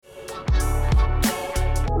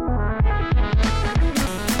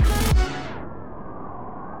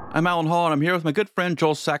I'm Alan Hall, and I'm here with my good friend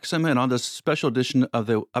Joel Saxum. And on this special edition of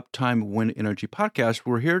the Uptime Wind Energy podcast,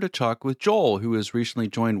 we're here to talk with Joel, who has recently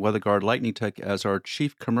joined WeatherGuard Lightning Tech as our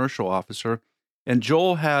Chief Commercial Officer. And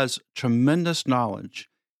Joel has tremendous knowledge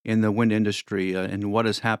in the wind industry and what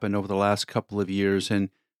has happened over the last couple of years. And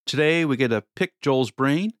today we get to pick Joel's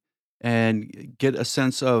brain and get a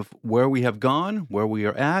sense of where we have gone, where we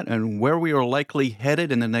are at, and where we are likely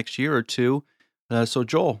headed in the next year or two. So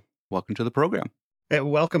Joel, welcome to the program.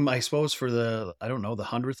 Welcome, I suppose, for the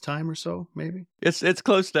 100th time or so, maybe? It's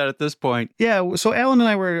close to that at this point. Yeah, so Alan and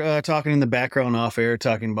I were talking in the background off air,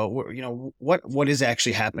 talking about, what is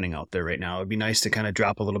actually happening out there right now. It'd be nice to kind of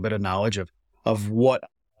drop a little bit of knowledge of what,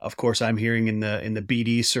 of course, I'm hearing in the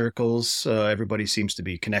BD circles. Everybody seems to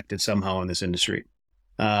be connected somehow in this industry.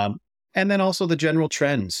 And then also the general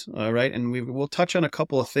trends, right? And we'll touch on a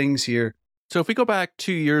couple of things here. So if we go back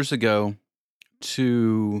 2 years ago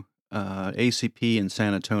to ACP in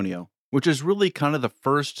San Antonio, which is really kind of the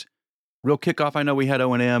first real kickoff. I know we had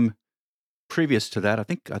O&M previous to that. I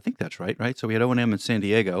think that's right? So we had O&M in San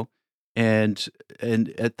Diego. And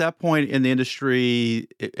at that point in the industry,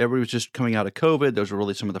 everybody was just coming out of COVID. Those were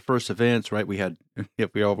really some of the first events, right? We had,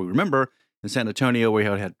 if we all remember, in San Antonio, we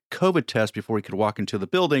had COVID tests before we could walk into the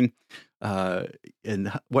building,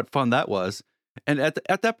 and what fun that was. And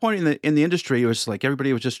at that point in the industry, it was like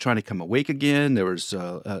everybody was just trying to come awake again. There was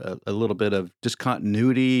a little bit of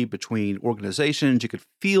discontinuity between organizations. You could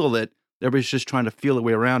feel that everybody's just trying to feel their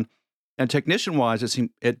way around. And technician-wise,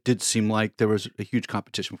 it did seem like there was a huge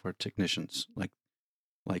competition for technicians, like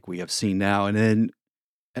we have seen now. And then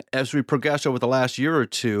as we progressed over the last year or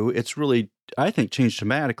two, it's really, I think, changed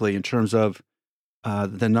dramatically in terms of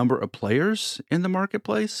the number of players in the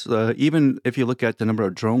marketplace. Even if you look at the number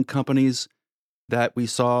of drone companies that we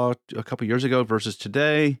saw a couple years ago versus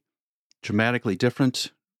today, dramatically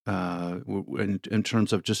different in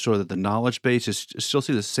terms of just sort of the knowledge base. You still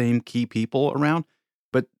see the same key people around.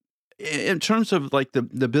 But in terms of like the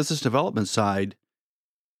business development side,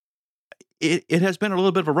 it has been a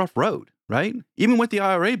little bit of a rough road, right? Even with the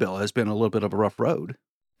IRA bill, it has been a little bit of a rough road.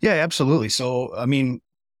 Yeah, absolutely. So, I mean,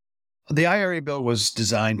 the IRA bill was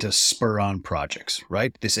designed to spur on projects,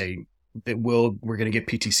 right? They say, we're going to get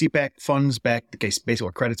PTC funds back, basically,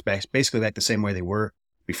 or credits back, basically back the same way they were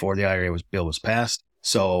before the IRA bill was passed.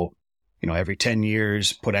 So, every 10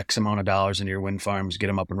 years, put X amount of dollars into your wind farms, get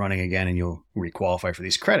them up and running again, and you'll requalify for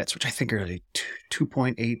these credits, which I think are like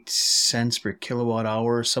 2.8 cents per kilowatt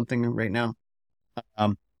hour or something right now.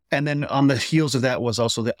 And then on the heels of that was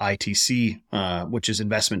also the ITC, which is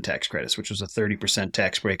investment tax credits, which was a 30%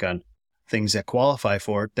 tax break on things that qualify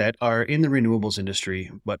for it that are in the renewables industry,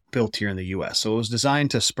 but built here in the U.S. So it was designed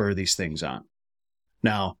to spur these things on.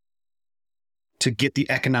 Now, to get the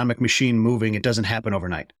economic machine moving, it doesn't happen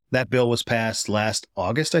overnight. That bill was passed last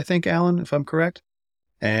August, I think, Alan, if I'm correct.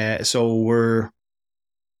 So we're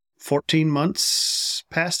 14 months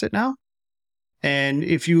past it now. And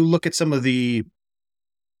if you look at some of the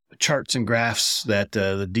charts and graphs that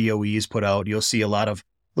the DOE has put out, you'll see a lot of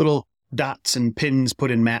little dots and pins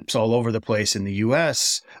put in maps all over the place in the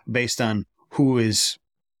U.S. based on who is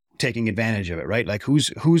taking advantage of it, right? Like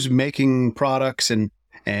who's making products and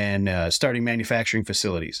starting manufacturing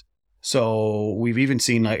facilities. So we've even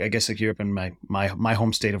seen, like, I guess, like here up in my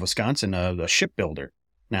home state of Wisconsin, a shipbuilder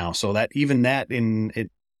now. So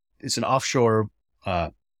it's an offshore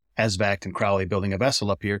ASVACT and Crowley building a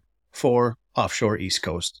vessel up here for offshore East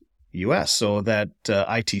Coast U.S. So that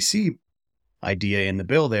ITC idea in the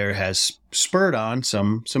bill there has spurred on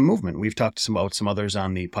some movement. We've talked about some others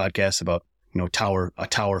on the podcast about, a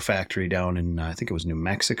tower factory down in, I think it was New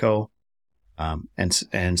Mexico,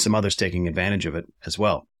 and some others taking advantage of it as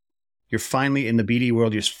well. You're finally, in the BD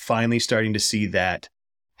world, you're finally starting to see that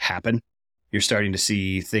happen. You're starting to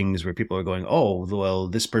see things where people are going, oh, well,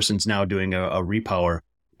 this person's now doing a repower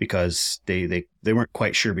because they weren't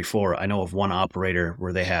quite sure before. I know of one operator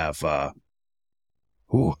where they have, I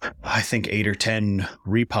think 8 or 10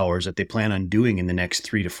 repowers that they plan on doing in the next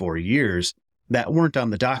 3 to 4 years that weren't on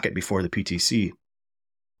the docket before the PTC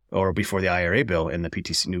or before the IRA bill and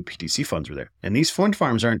the new PTC funds were there. And these wind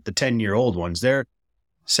farms aren't the 10-year-old ones. They're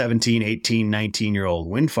 17, 18, 19-year-old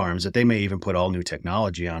wind farms that they may even put all new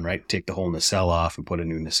technology on, right? Take the whole nacelle off and put a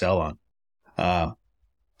new nacelle on.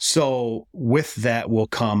 So with that will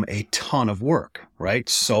come a ton of work, right?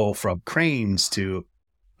 So from cranes to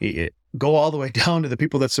go all the way down to the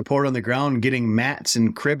people that support on the ground, getting mats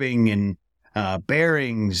and cribbing and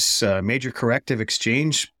bearings, major corrective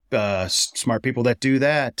exchange, smart people that do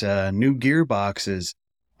that, new gearboxes.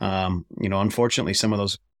 Unfortunately, some of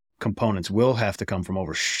those components will have to come from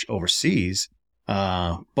overseas,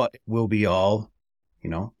 but it will be all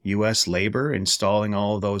U.S. labor, installing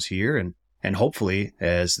all of those here. And hopefully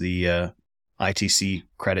as the ITC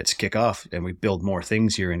credits kick off and we build more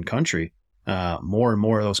things here in country, more and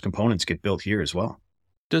more of those components get built here as well.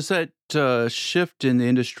 Does that shift in the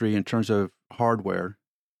industry in terms of hardware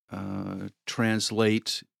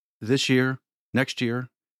translate this year, next year?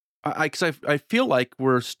 Because I feel like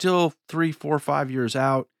we're still 3, 4, 5 years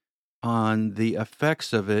out on the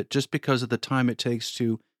effects of it, just because of the time it takes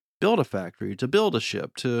to build a factory, to build a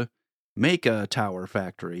ship, to make a tower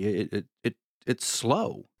factory. It's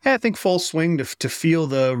slow. Yeah, I think full swing to feel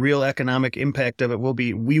the real economic impact of it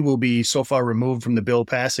we will be so far removed from the bill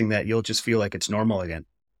passing that you'll just feel like it's normal again,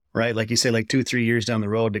 right? Like you say, like 2, 3 years down the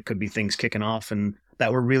road, it could be things kicking off and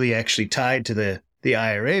that were really actually tied to the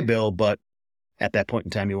IRA bill. But at that point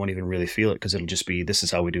in time, you won't even really feel it because it'll just be, this is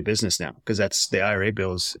how we do business now. Because that's the IRA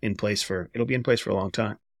bill is it'll be in place for a long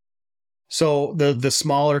time. So the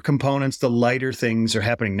smaller components, the lighter things are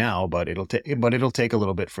happening now, but it'll take a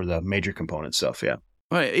little bit for the major component stuff. Yeah.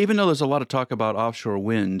 Right. Even though there's a lot of talk about offshore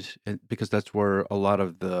wind, because that's where a lot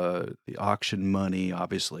of the auction money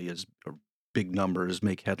obviously is, big numbers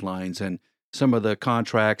make headlines, and some of the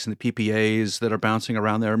contracts and the PPAs that are bouncing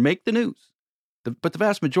around there make the news. But the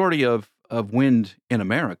vast majority of wind in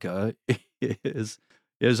America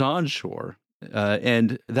is onshore,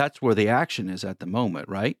 and that's where the action is at the moment,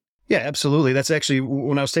 right? Yeah, absolutely. That's actually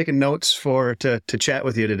when I was taking notes to chat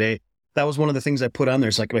with you today. That was one of the things I put on there.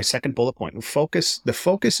 It's like my second bullet point. The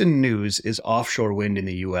focus in news is offshore wind in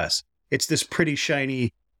the U.S. It's this pretty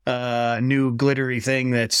shiny, new glittery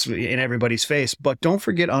thing that's in everybody's face. But don't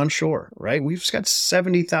forget onshore, right? We've got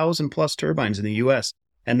 70,000 plus turbines in the U.S.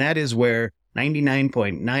 And that is where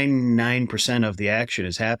 99.99% of the action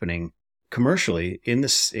is happening commercially in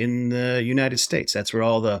the United States. That's where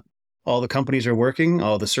all the companies are working,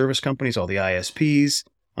 all the service companies, all the ISPs,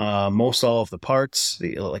 most all of the parts.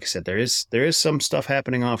 Like I said, there is some stuff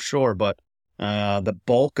happening offshore, but the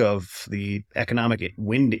bulk of the economic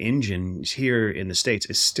wind engines here in the States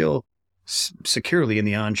is still securely in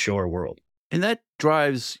the onshore world. And that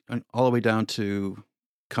drives all the way down to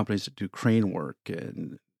companies that do crane work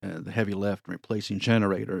and the heavy lift and replacing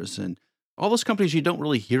generators and all those companies you don't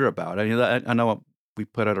really hear about. I mean, I know we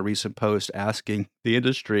put out a recent post asking the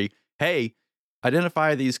industry, hey,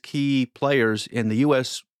 identify these key players in the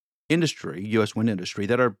U.S. wind industry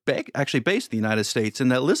that are actually based in the United States.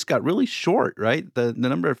 And that list got really short, right? The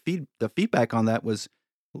number of the feedback on that was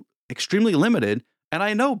extremely limited. And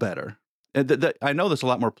I know better. I know there's a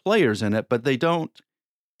lot more players in it, but they don't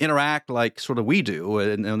interact like sort of we do.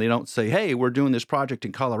 And they don't say, hey, we're doing this project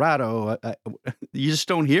in Colorado. You just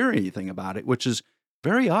don't hear anything about it, which is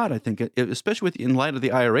very odd, I think, especially in light of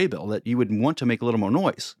the IRA bill, that you would want to make a little more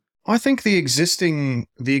noise. I think the existing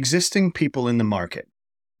people in the market,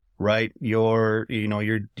 right? Your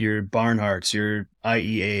Barnharts, your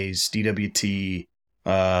IEAs, DWT,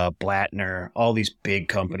 Blattner, all these big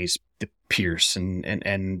companies, the Pierce and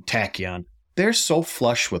Tachyon, they're so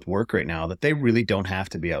flush with work right now that they really don't have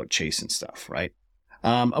to be out chasing stuff, right?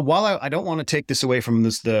 While I don't want to take this away from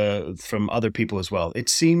from other people as well, it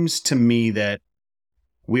seems to me that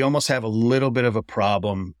we almost have a little bit of a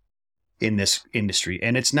problem in this industry.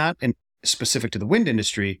 And it's not specific to the wind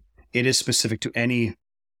industry. It is specific to any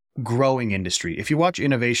growing industry. If you watch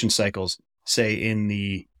innovation cycles, say in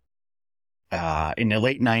the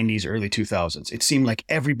late 90s, early 2000s, it seemed like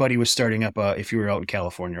everybody was starting up, if you were out in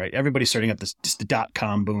California, right? Everybody's starting up the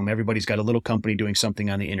dot-com boom. Everybody's got a little company doing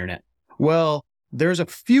something on the internet. Well, there's a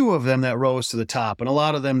few of them that rose to the top, and a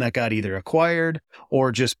lot of them that got either acquired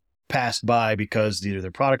or just passed by because either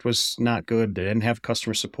their product was not good, they didn't have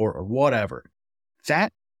customer support or whatever.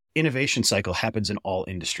 That innovation cycle happens in all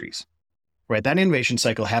industries, right? That innovation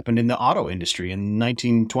cycle happened in the auto industry in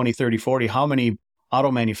 1920, 30, 40. How many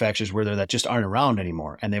auto manufacturers were there that just aren't around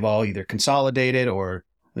anymore? And they've all either consolidated or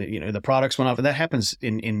the products went off. And that happens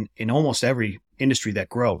in almost every industry that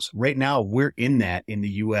grows. Right now, we're in that in the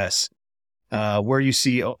U.S., where you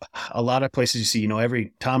see a lot of places you see,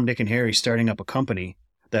 every Tom, Dick, and Harry starting up a company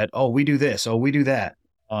that, oh, we do this, oh, we do that.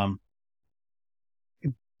 At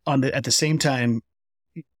the same time,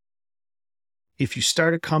 if you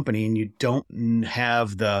start a company and you don't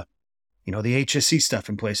have the HSE stuff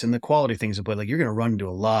in place and the quality things in place, like, you're going to run into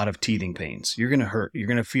a lot of teething pains. You're going to hurt. You're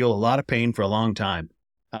going to feel a lot of pain for a long time.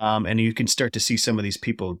 And you can start to see some of these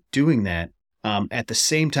people doing that at the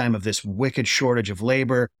same time of this wicked shortage of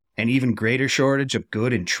labor, and even greater shortage of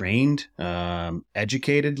good and trained,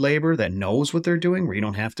 educated labor that knows what they're doing, where you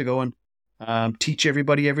don't have to go and teach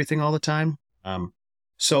everybody everything all the time.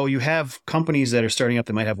 So you have companies that are starting up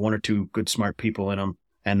that might have one or two good, smart people in them,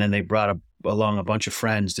 and then they brought along a bunch of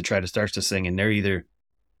friends to try to start this thing, and they're either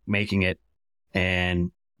making it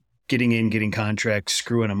and getting contracts,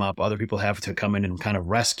 screwing them up. Other people have to come in and kind of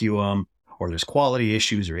rescue them, or there's quality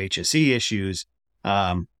issues or HSE issues.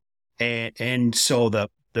 And so the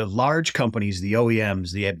large companies, the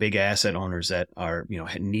OEMs, the big asset owners that are,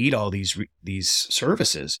 need all these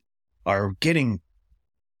services are getting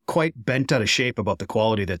quite bent out of shape about the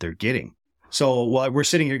quality that they're getting. So while we're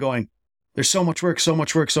sitting here going, there's so much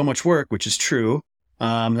work, which is true.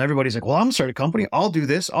 Everybody's like, well, I'm starting a company. I'll do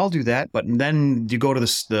this, I'll do that. But then you go to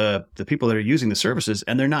the people that are using the services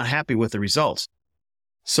and they're not happy with the results.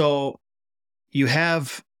 So you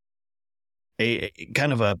have a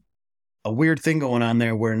kind of a weird thing going on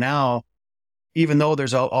there where now, even though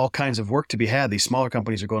there's all kinds of work to be had, these smaller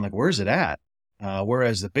companies are going like, where's it at?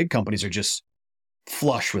 Whereas the big companies are just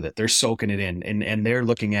flush with it. They're soaking it in and they're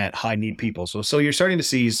looking at high need people. So you're starting to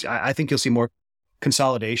see, I think you'll see more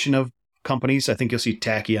consolidation of companies. I think you'll see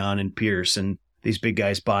Tachyon and Pierce and these big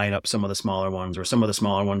guys buying up some of the smaller ones, or some of the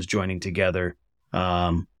smaller ones joining together.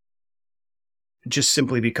 Just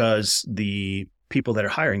simply because the people that are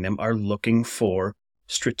hiring them are looking for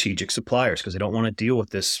strategic suppliers, because they don't want to deal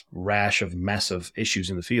with this mess of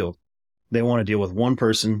issues in the field. They want to deal with one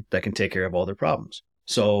person that can take care of all their problems.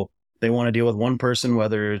 So they want to deal with one person,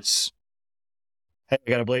 whether it's, hey, I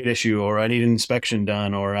got a blade issue, or I need an inspection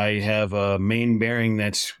done, or I have a main bearing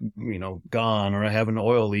that's, gone, or I have an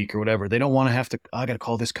oil leak or whatever. They don't want to have to, I got to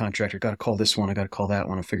call this contractor, got to call this one, I got to call that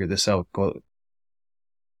one and figure this out.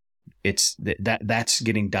 It's that's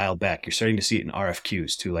getting dialed back. You're starting to see it in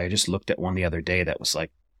RFQs too. Like I just looked at one the other day that was like,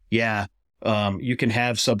 yeah, you can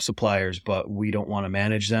have sub-suppliers, but we don't want to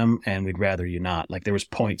manage them, and we'd rather you not. Like there was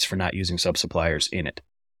points for not using sub-suppliers in it.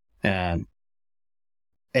 And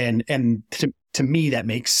to me, that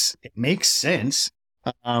makes sense.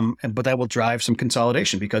 But that will drive some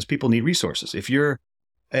consolidation because people need resources. If you're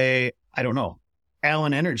Allen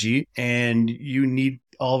Energy, and you need,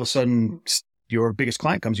 all of a sudden your biggest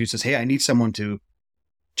client comes to you and says, hey, I need someone to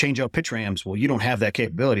change out pitch rams. Well, you don't have that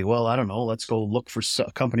capability. Well, I don't know. Let's go look for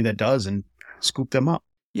a company that does and scoop them up.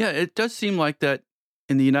 Yeah, it does seem like that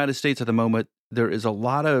in the United States at the moment, there is a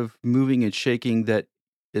lot of moving and shaking that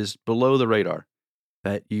is below the radar,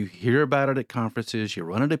 that you hear about it at conferences, you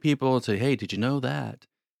run into people and say, hey, did you know that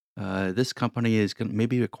this company is going to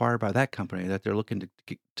maybe be acquired by that company, that they're looking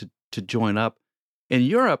to join up. In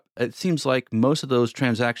Europe, it seems like most of those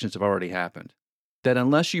transactions have already happened, that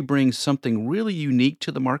unless you bring something really unique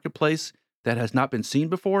to the marketplace that has not been seen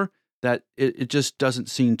before, that it just doesn't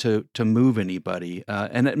seem to move anybody.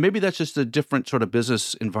 And maybe that's just a different sort of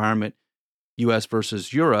business environment, U.S.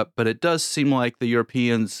 versus Europe, but it does seem like the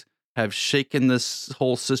Europeans have shaken this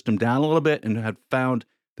whole system down a little bit and have found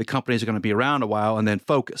the companies are going to be around a while and then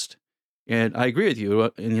focused. And I agree with you.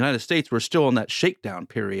 In the United States, we're still in that shakedown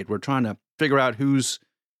period. We're trying to figure out who's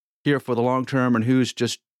here for the long term and who's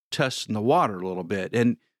just testing the water a little bit.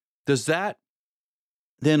 And does that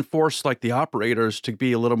then force like the operators to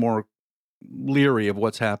be a little more leery of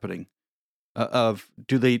what's happening?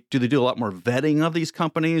 Do they do a lot more vetting of these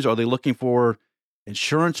companies? Are they looking for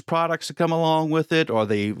insurance products to come along with it? Are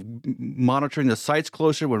they monitoring the sites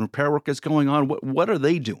closer when repair work is going on? What are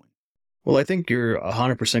they doing? Well, I think you're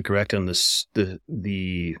 100% correct on this,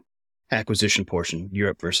 the acquisition portion,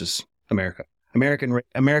 Europe versus America.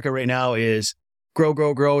 America right now is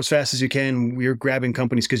grow as fast as you can. We're grabbing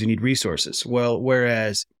companies because you need resources. Well,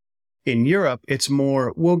 whereas in Europe, it's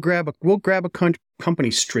more, we'll grab a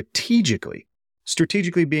company strategically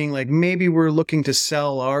being like, maybe we're looking to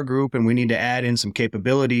sell our group and we need to add in some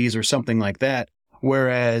capabilities or something like that.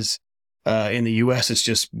 Whereas in the US, it's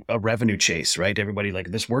just a revenue chase, right? Everybody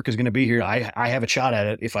like, this work is going to be here. I have a shot at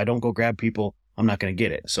it. If I don't go grab people, I'm not going to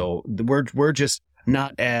get it. So we're just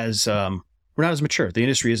not as, we're not as mature. The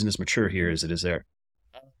industry isn't as mature here as it is there.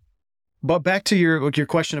 But back to your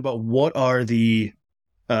question about what are the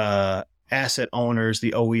asset owners,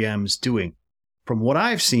 the OEMs doing? From what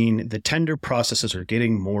I've seen, the tender processes are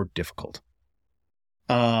getting more difficult.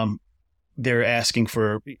 They're asking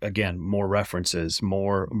for, again, more references,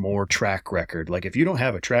 more track record. Like if you don't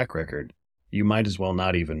have a track record, you might as well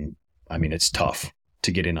not even, it's tough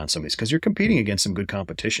to get in on some of these because you're competing against some good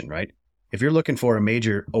competition, right? If you're looking for a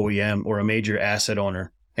major OEM or a major asset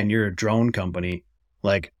owner and you're a drone company,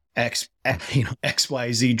 like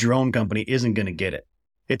XYZ drone company isn't going to get it.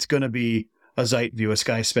 It's going to be a ZiteView, a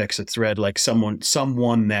SkySpecs, a Thread, like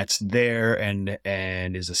someone that's there and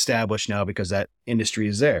is established now because that industry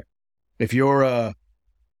is there. If you're a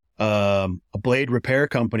blade repair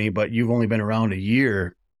company, but you've only been around a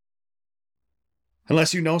year,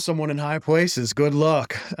 unless you know someone in high places, good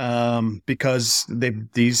luck. Because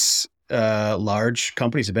these large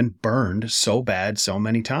companies have been burned so bad so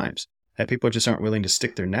many times that people just aren't willing to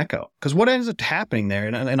stick their neck out. Because what ends up happening there,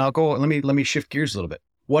 and I'll go, let me shift gears a little bit.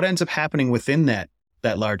 What ends up happening within that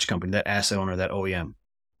large company, that asset owner, that OEM,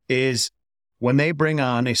 is when they bring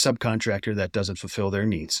on a subcontractor that doesn't fulfill their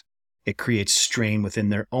needs, it creates strain within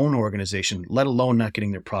their own organization, let alone not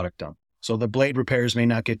getting their product done. So the blade repairs may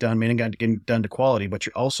not get done, may not get done to quality, but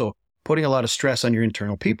you're also putting a lot of stress on your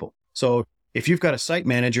internal people. So if you've got a site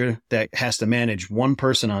manager that has to manage one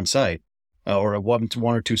person on site or one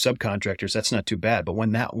or two subcontractors, that's not too bad. But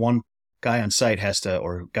when that one guy on site has to,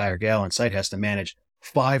 or guy or gal on site has to manage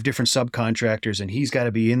 5 different subcontractors, and he's got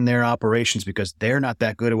to be in their operations because they're not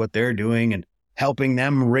that good at what they're doing and helping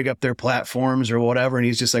them rig up their platforms or whatever. And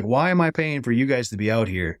he's just like, why am I paying for you guys to be out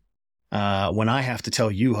here when I have to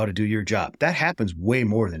tell you how to do your job? That happens way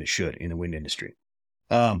more than it should in the wind industry.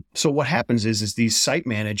 So what happens is these site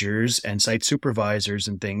managers and site supervisors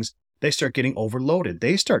and things, they start getting overloaded.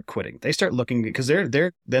 They start quitting. They start looking because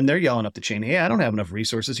they're yelling up the chain. Hey, I don't have enough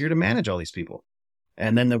resources here to manage all these people.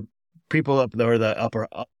 And then the people up there, the upper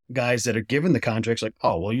guys that are given the contracts, like,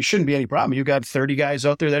 oh, well, you shouldn't be any problem. You got 30 guys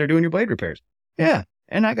out there that are doing your blade repairs. Yeah.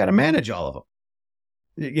 And I got to manage all of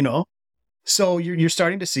them, So you're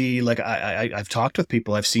starting to see, like, I've talked with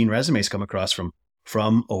people, I've seen resumes come across from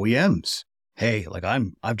OEMs. Hey, like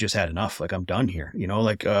I've just had enough. Like I'm done here.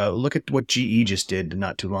 Look at what GE just did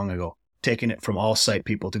not too long ago, taking it from all site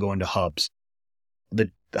people to go into hubs.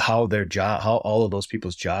 How all of those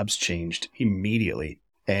people's jobs changed immediately.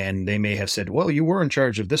 And they may have said, well, you were in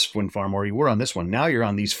charge of this wind farm, or you were on this one. Now you're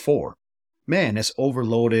on these 4. Man, it's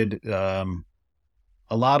overloaded. A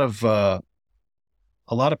lot of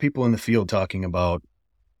people in the field talking about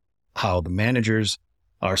how the managers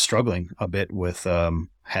are struggling a bit with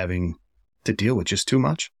having to deal with just too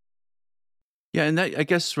much. Yeah, and that, I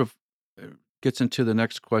guess, sort of gets into the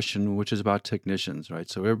next question, which is about technicians, right?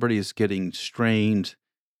 So everybody is getting strained.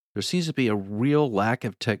 There seems to be a real lack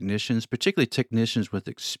of technicians, particularly technicians with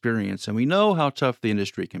experience. And we know how tough the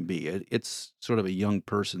industry can be. It's sort of a young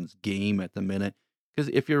person's game at the minute. Because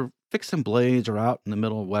if you're fixing blades or out in the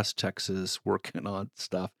middle of West Texas working on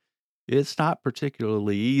stuff, it's not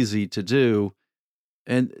particularly easy to do.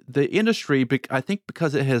 And the industry, I think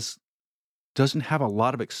because it doesn't have a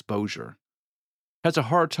lot of exposure, has a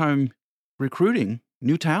hard time recruiting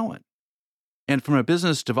new talent. And from a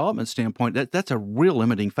business development standpoint, that's a real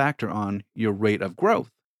limiting factor on your rate of growth.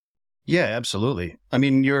 Yeah, absolutely. I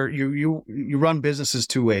mean, you run businesses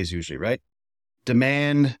 2 ways usually, right?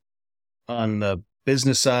 Demand on the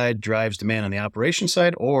business side drives demand on the operation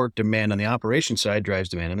side, or demand on the operation side drives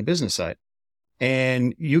demand on the business side.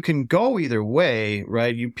 And you can go either way,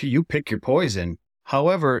 right? You pick your poison.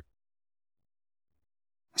 However,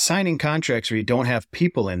 signing contracts where you don't have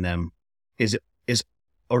people in them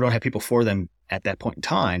or don't have people for them at that point in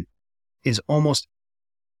time is almost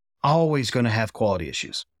always going to have quality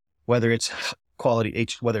issues, whether it's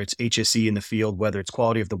whether it's HSE in the field, whether it's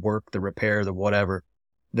quality of the work, the repair, the whatever,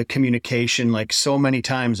 the communication. Like so many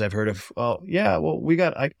times I've heard of, oh yeah, well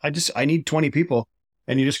I need 20 people,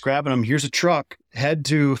 and you're just grabbing them. Here's a truck, head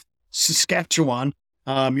to Saskatchewan.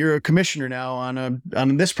 You're a commissioner now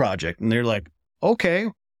on this project. And they're like, okay.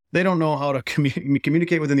 They don't know how to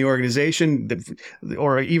communicate within the organization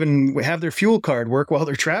or even have their fuel card work while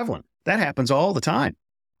they're traveling. That happens all the time.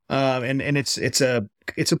 And it's a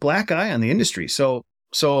black eye on the industry. So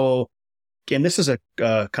and this is a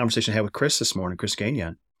conversation I had with Chris this morning, Chris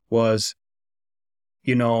Gagnon, was,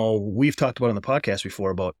 we've talked about on the podcast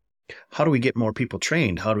before about how do we get more people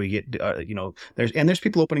trained? How do we get, there's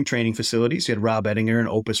people opening training facilities. You had Rob Ettinger and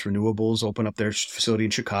Opus Renewables open up their facility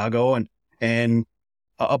in Chicago, and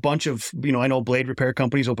a bunch of, I know blade repair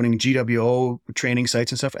companies opening GWO training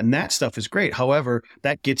sites and stuff, and that stuff is great. However,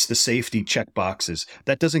 that gets the safety check boxes.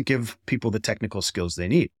 That doesn't give people the technical skills they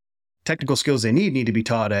need. Technical skills they need to be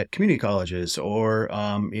taught at community colleges or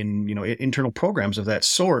in internal programs of that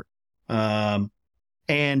sort. And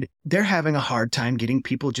they're having a hard time getting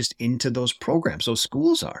people just into those programs. Those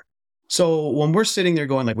schools are. So when we're sitting there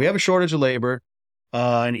going like, we have a shortage of labor,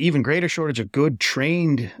 an even greater shortage of good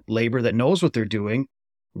trained labor that knows what they're doing.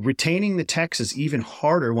 Retaining the techs is even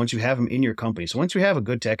harder once you have them in your company. So once you have a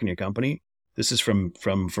good tech in your company, this is from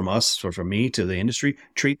us or from me to the industry,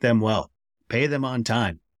 treat them well, pay them on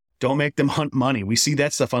time. Don't make them hunt money. We see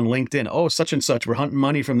that stuff on LinkedIn. Oh, such and such, we're hunting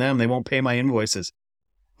money from them. They won't pay my invoices.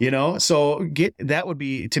 So that would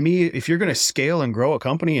be, to me, if you're going to scale and grow a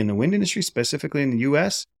company in the wind industry, specifically in the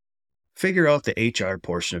US, figure out the HR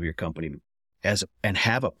portion of your company and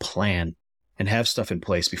have a plan and have stuff in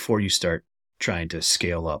place before you start trying to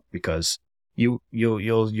scale up, because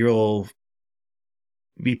you'll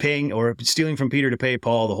be paying or stealing from Peter to pay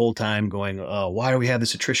Paul the whole time, going, why do we have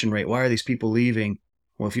this attrition rate? Why are these people leaving?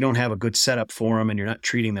 Well, if you don't have a good setup for them and you're not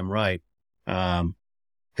treating them right,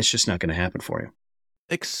 it's just not going to happen for you.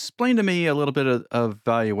 Explain to me a little bit of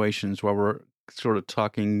valuations while we're sort of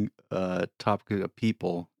talking topic of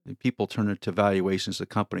people. People turn into valuations of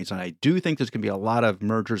companies. And I do think there's going to be a lot of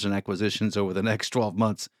mergers and acquisitions over the next 12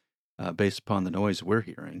 months based upon the noise we're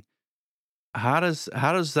hearing. How does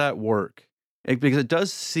that work? Because it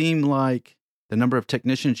does seem like the number of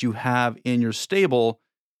technicians you have in your stable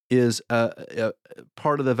is a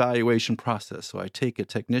part of the valuation process. So I take a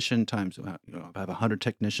technician times, I have 100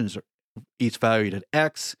 technicians, each valued at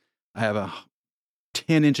X. I have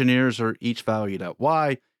 10 engineers are each valued at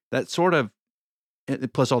Y. That sort of,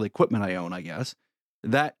 plus all the equipment I own, I guess,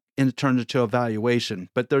 that turns into a valuation.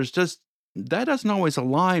 But that doesn't always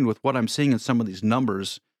align with what I'm seeing in some of these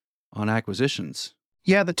numbers on acquisitions.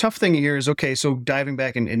 Yeah, the tough thing here is, okay, so diving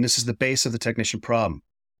back, and this is the base of the technician problem.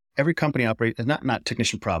 Every company operates, not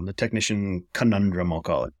technician problem, the technician conundrum, I'll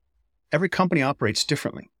call it. Every company operates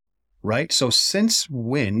differently, right? So since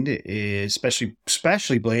wind is,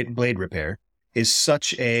 especially blade repair, is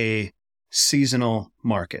such a seasonal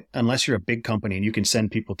market, unless you're a big company and you can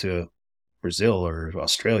send people to Brazil or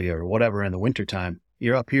Australia or whatever in the wintertime,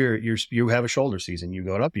 you're up here, you have a shoulder season, you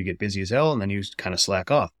go up, you get busy as hell, and then you kind of slack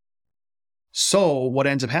off. So what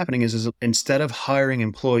ends up happening is instead of hiring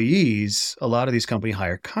employees, a lot of these companies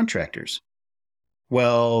hire contractors.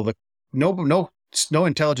 Well, no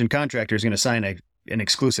intelligent contractor is going to sign an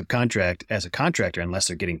exclusive contract as a contractor unless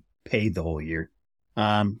they're getting paid the whole year.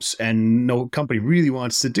 And no company really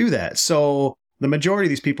wants to do that. So the majority of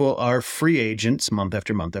these people are free agents month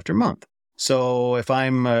after month after month. So if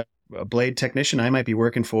I'm a blade technician, I might be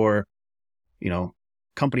working for,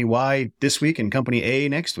 company Y this week and company A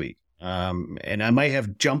next week. And I might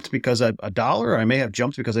have jumped because a dollar, or I may have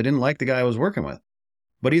jumped because I didn't like the guy I was working with.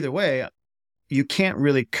 But either way, you can't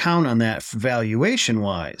really count on that valuation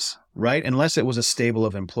wise, right? Unless it was a stable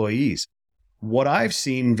of employees. What I've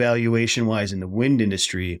seen valuation wise in the wind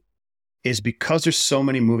industry is because there's so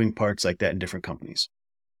many moving parts like that in different companies,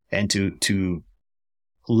 and to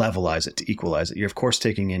levelize it, to equalize it, you're of course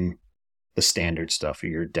taking in the standard stuff,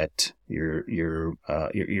 your debt, your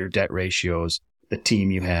debt ratios, the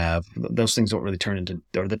team you have. Those things don't really turn into,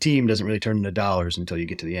 or the team doesn't really turn into dollars until you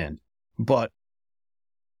get to the end. But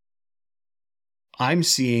I'm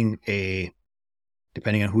seeing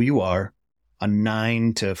depending on who you are, a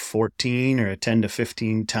 9 to 14 or a 10 to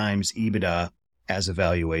 15 times EBITDA as a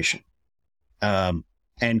valuation. And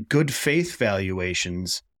good faith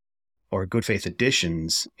valuations or good faith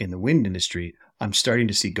additions in the wind industry, I'm starting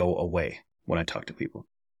to see go away when I talk to people.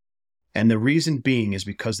 And the reason being is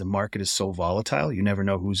because the market is so volatile. You never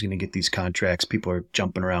know who's going to get these contracts. People are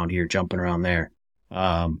jumping around here, jumping around there.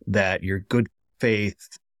 That your good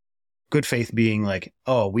faith being like,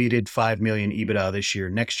 oh, we did 5 million EBITDA this year.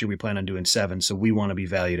 Next year, we plan on doing 7. So we want to be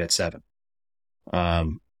valued at 7.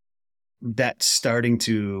 That's starting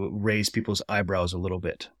to raise people's eyebrows a little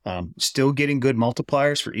bit. Still getting good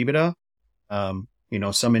multipliers for EBITDA.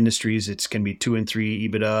 Some industries, it can be 2 and 3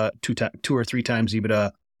 EBITDA, 2 or 3 times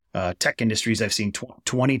EBITDA. Tech industries, I've seen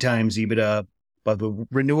 20 times EBITDA, but the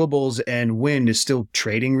renewables and wind is still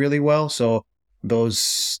trading really well. So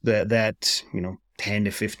those that 10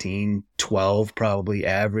 to 15, 12 probably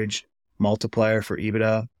average multiplier for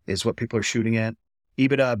EBITDA is what people are shooting at.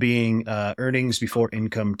 EBITDA being earnings before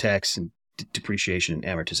income tax and depreciation and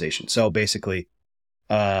amortization. So basically,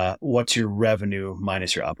 what's your revenue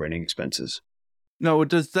minus your operating expenses? No,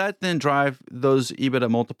 does that then drive those EBITDA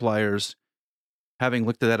multipliers? Having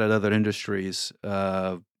looked at that at other industries,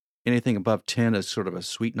 anything above 10 is sort of a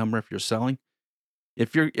sweet number if you're selling.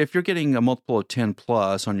 If you're getting a multiple of 10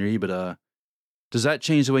 plus on your EBITDA, does that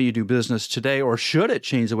change the way you do business today, or should it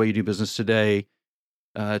change the way you do business today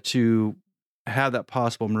to have that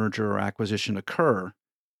possible merger or acquisition occur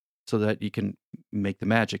so that you can make the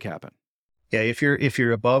magic happen? Yeah, if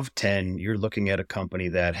you're above 10, you're looking at a company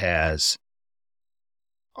that has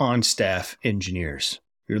on-staff engineers.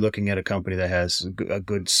 You're looking at a company that has a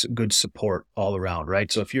good support all around, right?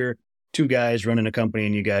 So if you're 2 guys running a company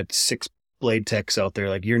and you got 6 blade techs out there,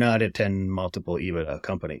 like, you're not a 10 multiple EBITDA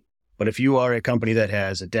company. But if you are a company that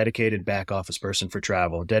has a dedicated back office person for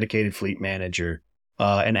travel, a dedicated fleet manager,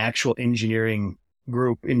 an actual engineering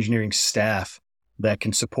group, engineering staff that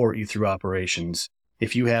can support you through operations,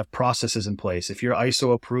 if you have processes in place, if you're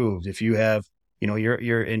ISO approved, if you have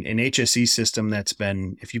you're in an HSE system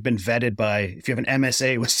if you've been vetted if you have an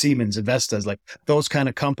MSA with Siemens and Vestas, like, those kind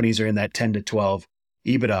of companies are in that 10 to 12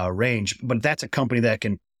 EBITDA range. But that's a company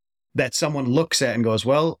that someone looks at and goes,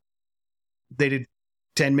 well, they did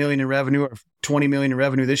 10 million in revenue or 20 million in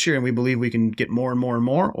revenue this year, and we believe we can get more and more and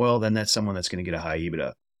more, well, then that's someone that's going to get a high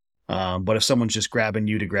EBITDA. But if someone's just grabbing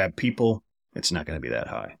you to grab people, it's not going to be that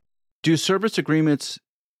high. Do service agreements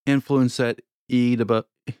influence that EBITDA?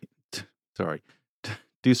 Sorry.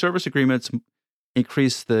 Do service agreements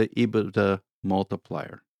increase the EBITDA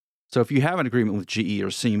multiplier? So if you have an agreement with GE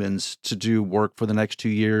or Siemens to do work for the next 2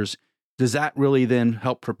 years, does that really then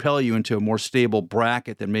help propel you into a more stable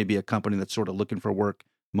bracket than maybe a company that's sort of looking for work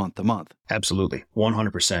month to month? Absolutely.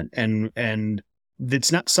 100%. And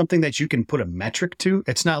it's not something that you can put a metric to.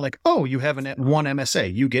 It's not like, oh, you have one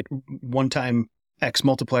MSA, you get one time X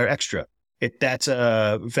multiplier extra. That's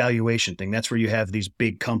a valuation thing. That's where you have these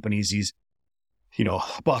big companies, these,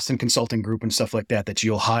 Boston Consulting Group and stuff like that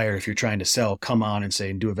you'll hire if you're trying to sell, come on and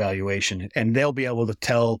say, and do a valuation. And they'll be able to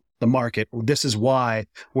tell the market, this is why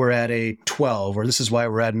we're at a 12, or this is why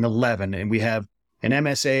we're at an 11. And we have an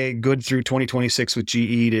MSA good through 2026 with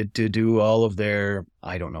GE to do all of their,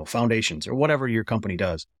 foundations or whatever your company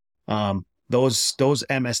does. Those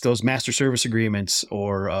master service agreements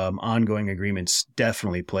or ongoing agreements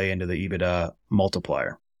definitely play into the EBITDA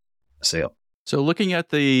multiplier sale. So looking at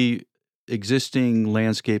the existing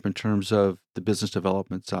landscape in terms of the business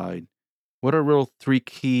development side, what are real 3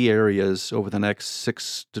 key areas over the next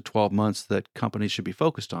 6 to 12 months that companies should be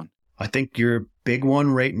focused on? I think your big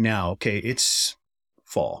one right now, it's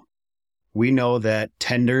fall. We know that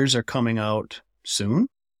tenders are coming out soon.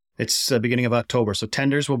 It's the beginning of October. So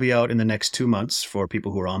tenders will be out in the next 2 months for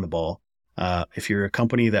people who are on the ball. If you're a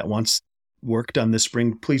company that wants work done this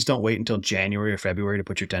spring, please don't wait until January or February to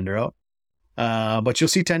put your tender out. But you'll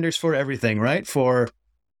see tenders for everything, right? For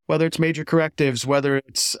whether it's major correctives, whether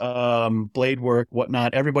it's blade work,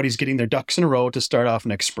 whatnot, everybody's getting their ducks in a row to start off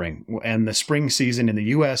next spring. And the spring season in the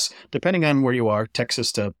U.S., depending on where you are,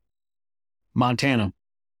 Texas to Montana,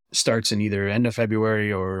 starts in either end of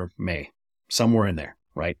February or May, somewhere in there,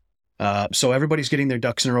 right? So everybody's getting their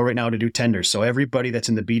ducks in a row right now to do tenders. So everybody that's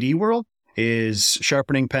in the BD world is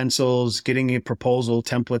sharpening pencils, getting a proposal,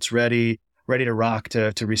 templates ready to rock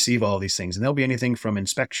to receive all these things. And there'll be anything from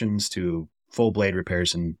inspections to full blade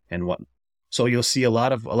repairs and what. So you'll see a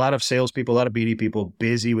lot of salespeople, a lot of BD people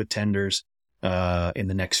busy with tenders in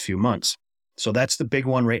the next few months. So that's the big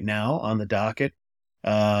one right now on the docket.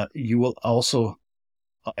 You will also,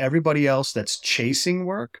 everybody else that's chasing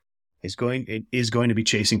work is going to be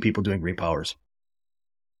chasing people doing repowers.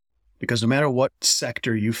 Because no matter what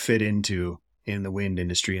sector you fit into in the wind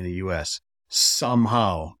industry in the US,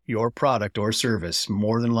 somehow your product or service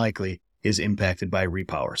more than likely is impacted by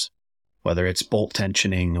repowers, whether it's bolt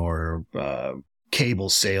tensioning or cable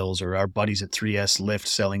sales, or our buddies at 3S Lift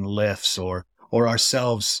selling lifts, or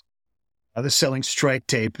ourselves selling strike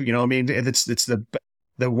tape. It's the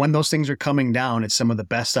when those things are coming down, it's some of the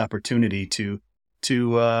best opportunity to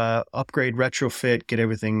upgrade, retrofit, get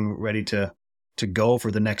everything ready to go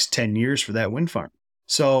for the next 10 years for that wind farm.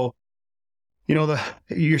 So,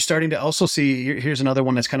 you're starting to also see, here's another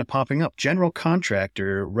one that's kind of popping up, general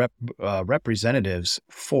contractor representatives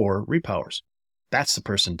for repowers. That's the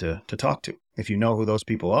person to talk to. If you know who those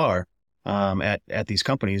people are at these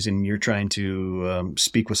companies and you're trying to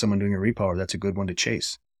speak with someone doing a repower, that's a good one to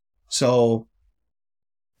chase. So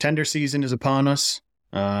tender season is upon us.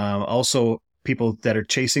 Also, people that are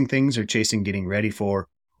chasing things are chasing getting ready for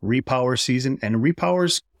repower season. And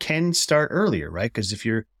repowers can start earlier, right? Because if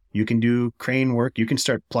you can do crane work, you can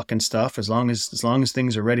start plucking stuff as long as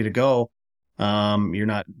things are ready to go.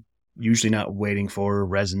 You're usually not waiting for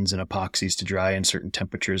resins and epoxies to dry in certain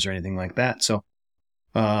temperatures or anything like that. So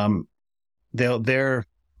they're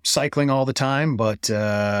cycling all the time, but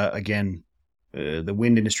again, the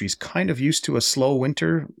wind industry is kind of used to a slow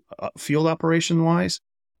winter field operation wise.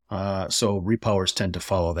 So repowers tend to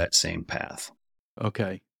follow that same path.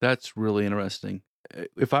 Okay, that's really interesting.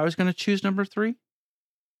 If I was going to choose number 3,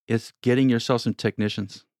 it's getting yourself some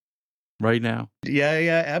technicians right now.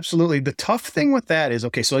 Yeah, absolutely. The tough thing with that is,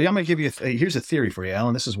 okay, so I'm going to give you, here's a theory for you,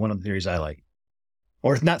 Alan. This is one of the theories I like.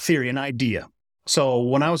 Or not theory, an idea. So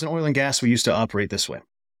when I was in oil and gas, we used to operate this way.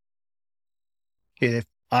 If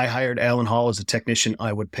I hired Alan Hall as a technician,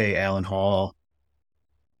 I would pay Alan Hall,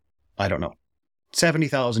 I don't know,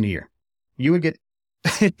 $70,000 a year. You would get,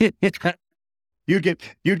 you'd get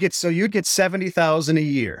 $70,000 a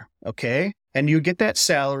year. Okay. And you get that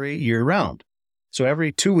salary year round. So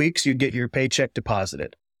every 2 weeks, you'd get your paycheck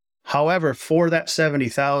deposited. However, for that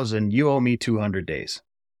 $70,000, you owe me 200 days.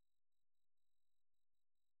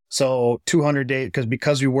 So 200 days,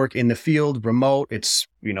 because we work in the field, remote, it's,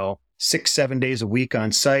 6-7 days a week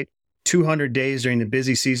on site, 200 days during the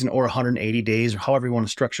busy season, or 180 days, or however you want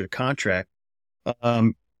to structure the contract.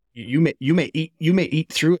 you may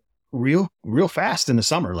eat through it real fast in the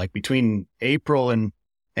summer, like between April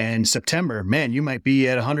and September. Man, you might be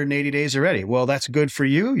at 180 days already. Well, that's good for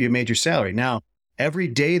you. You made your salary. Now, every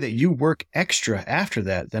day that you work extra after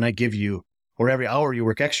that, then I give you, or every hour you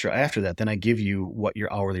work extra after that, then I give you what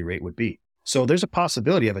your hourly rate would be. So there's a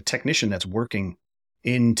possibility of a technician that's working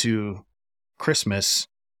into Christmas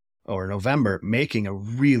or November making a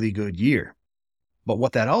really good year. But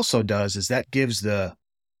what that also does is that gives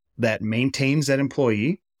that maintains that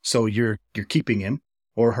employee. So you're keeping him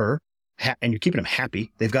or her, and you're keeping them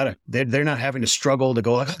happy. They're not having to struggle to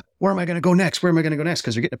go like, where am I going to go next? Where am I going to go next?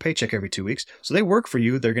 Because they're getting a paycheck every 2 weeks. So they work for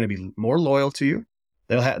you. They're going to be more loyal to you.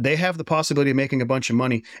 They have the possibility of making a bunch of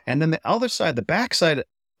money. And then the other side, the backside,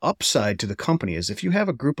 upside to the company is if you have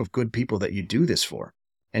a group of good people that you do this for,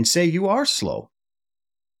 and say you are slow,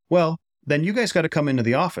 well, then you guys got to come into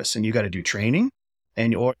the office and you got to do training,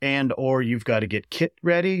 or you've got to get kit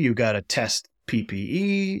ready. You got to test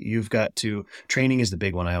PPE. You've got to, training is the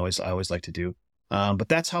big one I always like to do. But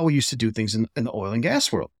that's how we used to do things in the oil and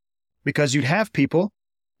gas world, because you'd have people,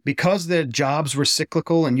 because the jobs were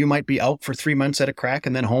cyclical and you might be out for 3 months at a crack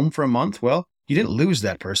and then home for a month. Well, you didn't lose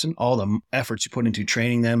that person. All the efforts you put into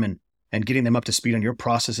training them and getting them up to speed on your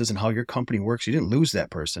processes and how your company works, you didn't lose that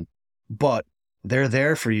person, but they're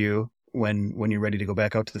there for you when you're ready to go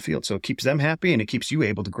back out to the field. So it keeps them happy and it keeps you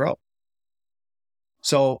able to grow.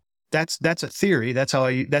 So that's a theory. That's how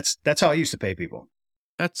I used to pay people.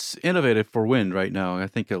 That's innovative for wind right now. I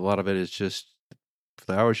think a lot of it is just for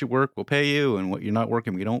the hours you work, we'll pay you, and what you're not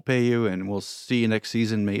working, we don't pay you, and we'll see you next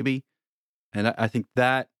season maybe. And I think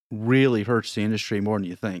that really hurts the industry more than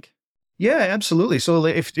you think. Yeah, absolutely. So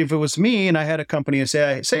if it was me and I had a company and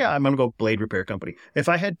say I'm going to go blade repair company. If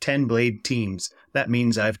I had 10 blade teams, that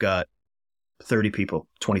means I've got 30 people,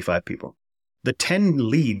 25 people. The 10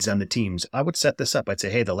 leads on the teams, I would set this up. I'd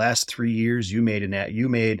say, hey, the last 3 years you made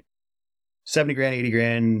 70 grand, 80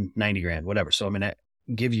 grand, 90 grand, whatever. So I'm going to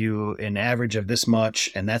give you an average of this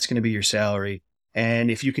much, and that's going to be your salary.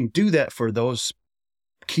 And if you can do that for those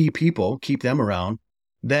key people, keep them around,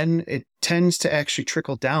 then it tends to actually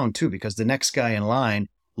trickle down too, because the next guy in line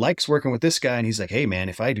likes working with this guy. And he's like, hey man,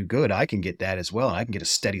 if I do good, I can get that as well. I can get a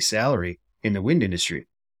steady salary in the wind industry.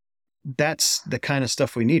 That's the kind of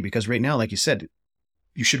stuff we need, because right now, like you said,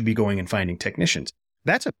 you should be going and finding technicians.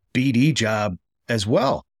 That's a BD job as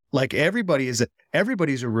well. Like everybody's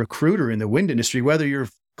a recruiter in the wind industry, whether you're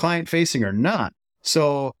client facing or not.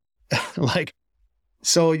 So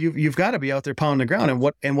so you've got to be out there pounding the ground.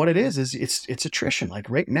 And what it is it's attrition. Like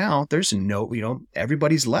right now, there's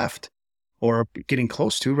everybody's left or getting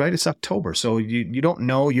close to, right? It's October. So you don't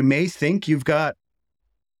know. You may think you've got,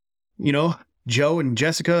 Joe and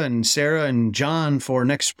Jessica and Sarah and John for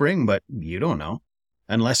next spring, but you don't know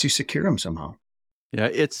unless you secure them somehow. Yeah,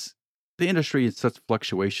 it's the industry is such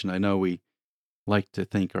fluctuation. I know we like to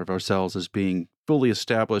think of ourselves as being fully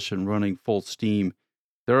established and running full steam.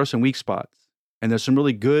 There are some weak spots, and there's some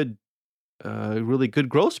really good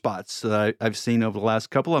growth spots that I've seen over the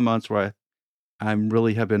last couple of months where I'm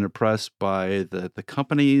really have been impressed by the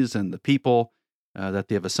companies and the people that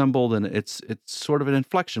they have assembled, and it's sort of an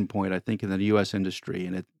inflection point, I think, in the U.S. industry.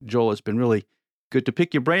 And Joel, it's been really good to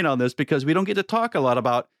pick your brain on this, because we don't get to talk a lot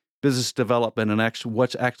about business development and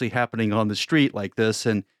what's actually happening on the street like this.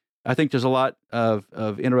 And I think there's a lot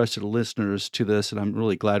of interested listeners to this, and I'm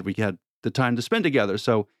really glad we had the time to spend together.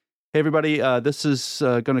 So, hey, everybody, this is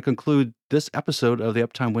going to conclude this episode of the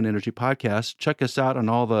Uptime Wind Energy Podcast. Check us out on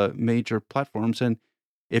all the major platforms. And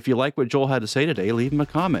if you like what Joel had to say today, leave him a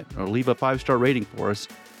comment or leave a 5-star rating for us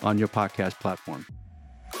on your podcast platform.